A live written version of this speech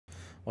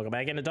Welcome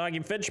back into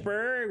Talking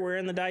Fitchburg. We're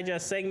in the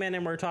digest segment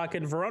and we're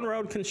talking Verona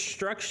Road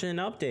construction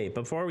update.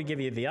 Before we give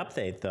you the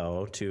update,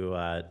 though,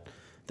 to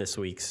this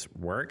week's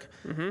work,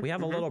 we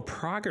have a little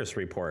progress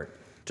report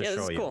to show you.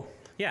 This is cool.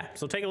 Yeah,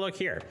 so take a look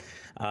here.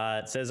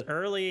 It says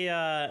early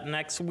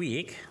next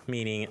week,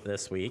 meaning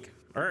this week.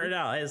 Or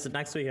no, is it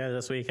next week or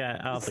this week?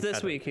 It's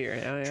this week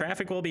here. Oh, yeah.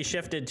 Traffic will be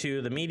shifted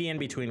to the median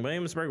between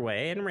Williamsburg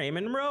Way and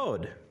Raymond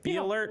Road. Be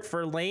alert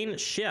for lane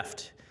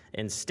shift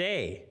and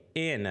stay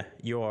in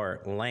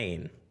your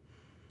lane.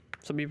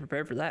 So be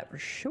prepared for that for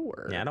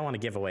sure. Yeah, I don't want to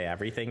give away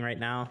everything right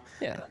now.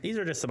 Yeah. These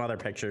are just some other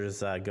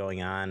pictures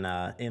going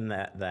on in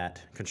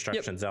that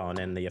construction zone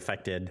in the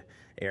affected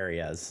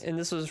areas. And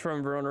this was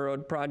from Verona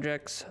Road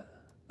Project's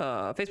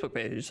Facebook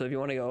page. So if you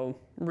want to go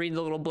read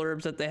the little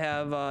blurbs that they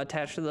have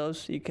attached to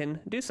those, you can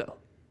do so.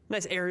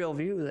 Nice aerial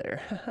view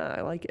there.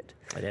 I like it.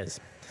 It is.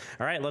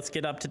 All right, let's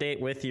get up to date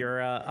with your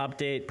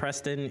update.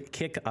 Preston,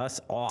 kick us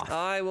off.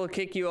 I will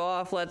kick you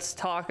off. Let's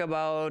talk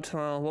about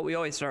what we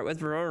always start with,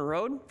 Verona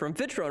Road. From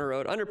Verona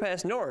Road,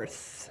 underpass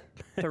north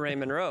to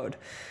Raymond Road.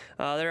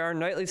 There are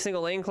nightly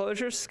single lane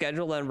closures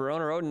scheduled on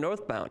Verona Road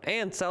northbound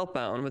and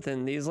southbound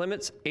within these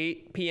limits,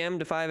 8 p.m.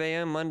 to 5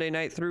 a.m. Monday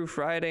night through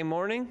Friday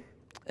morning,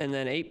 and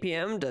then 8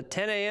 p.m. to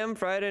 10 a.m.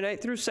 Friday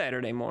night through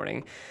Saturday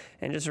morning.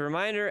 And just a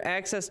reminder,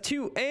 access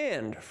to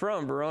and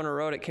from Verona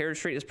Road at Carriage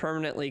Street is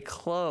permanently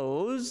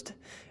closed.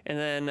 And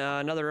then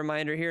another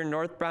reminder here,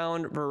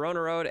 northbound Verona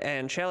Road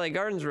and Chalet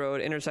Gardens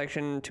Road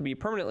intersection to be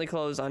permanently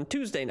closed on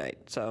Tuesday night.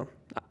 So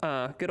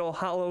good old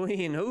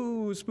Halloween.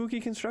 Ooh,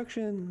 spooky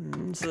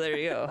construction. So there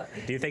you go.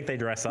 Do you think they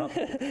dress up?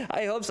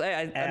 I hope so.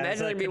 I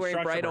imagine they'd be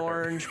wearing bright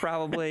orange,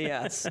 probably,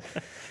 yes.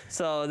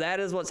 So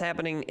that is what's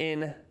happening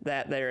in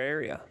their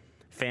area.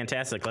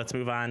 Fantastic. Let's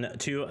move on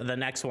to the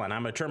next one.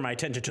 I'm going to turn my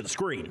attention to the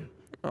screen.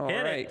 All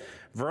right.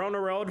 Verona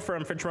Road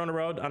from Verona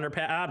Road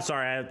underpass. I'm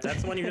sorry,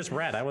 that's the one you just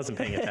read. I wasn't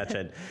paying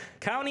attention.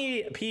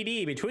 County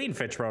PD between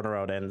Verona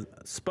Road and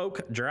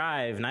Spoke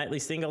Drive. Nightly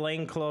single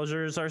lane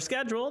closures are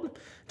scheduled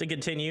to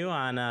continue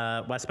on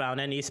westbound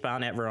and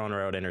eastbound at Verona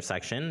Road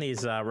intersection.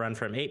 These run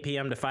from 8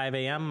 p.m. to 5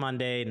 a.m.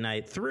 Monday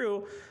night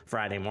through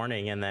Friday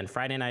morning, and then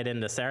Friday night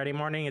into Saturday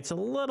morning. It's a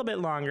little bit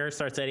longer.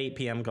 Starts at 8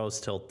 p.m. goes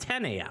till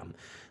 10 a.m.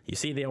 You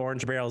see the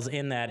orange barrels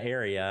in that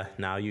area.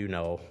 Now you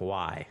know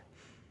why.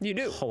 You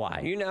do.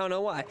 Why? You now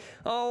know why.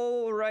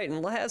 All right,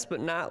 and last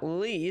but not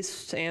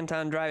least,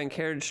 Anton Drive and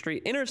Carriage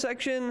Street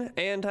intersection.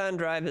 Anton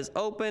Drive is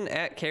open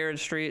at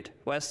Carriage Street,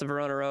 west of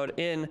Verona Road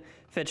in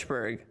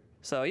Fitchburg.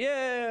 So,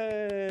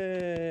 yay!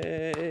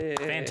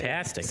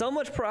 Fantastic. So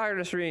much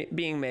progress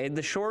being made.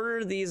 The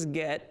shorter these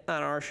get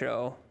on our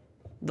show,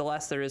 the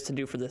less there is to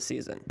do for this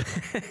season.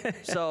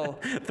 So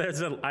it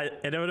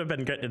would have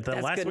been good. The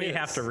less we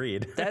have to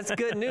read. That's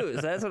good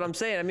news. That's what I'm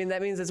saying. I mean,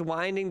 that means it's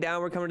winding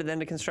down. We're coming to the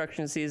end of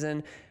construction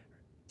season.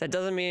 That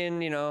doesn't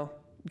mean,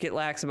 get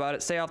lax about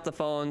it. Stay off the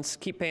phones.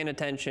 Keep paying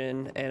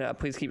attention. And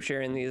please keep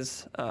sharing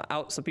these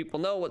out so people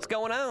know what's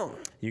going on.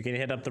 You can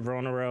hit up the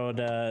Verona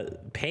Road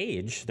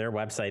page, their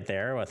website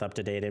there, with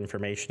up-to-date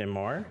information and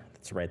more.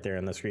 It's right there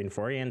on the screen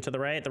for you. And to the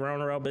right, the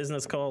Verona Road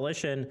Business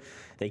Coalition.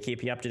 They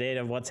keep you up to date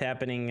of what's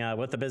happening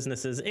with the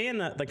businesses in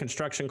the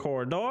construction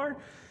corridor.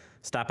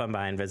 Stop on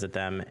by and visit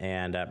them.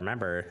 And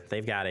remember,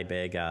 they've got a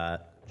big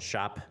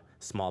shop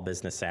Small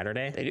Business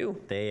Saturday. They do.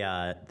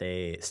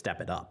 They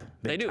step it up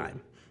big time.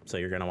 So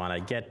you're going to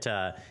want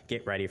to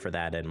get ready for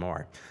that and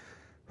more.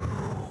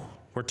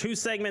 We're 2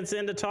 segments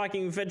into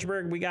Talking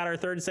Fitchburg. We got our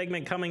 3rd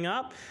segment coming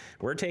up.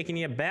 We're taking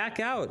you back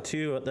out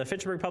to the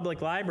Fitchburg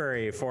Public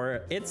Library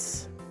for their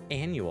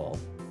annual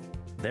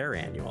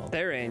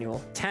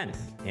 10th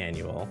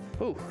annual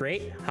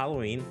Great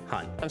Halloween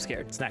Hunt. I'm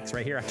scared. It's next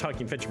right here on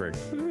Talking Fitchburg.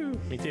 Woo,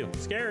 me too.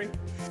 Scary.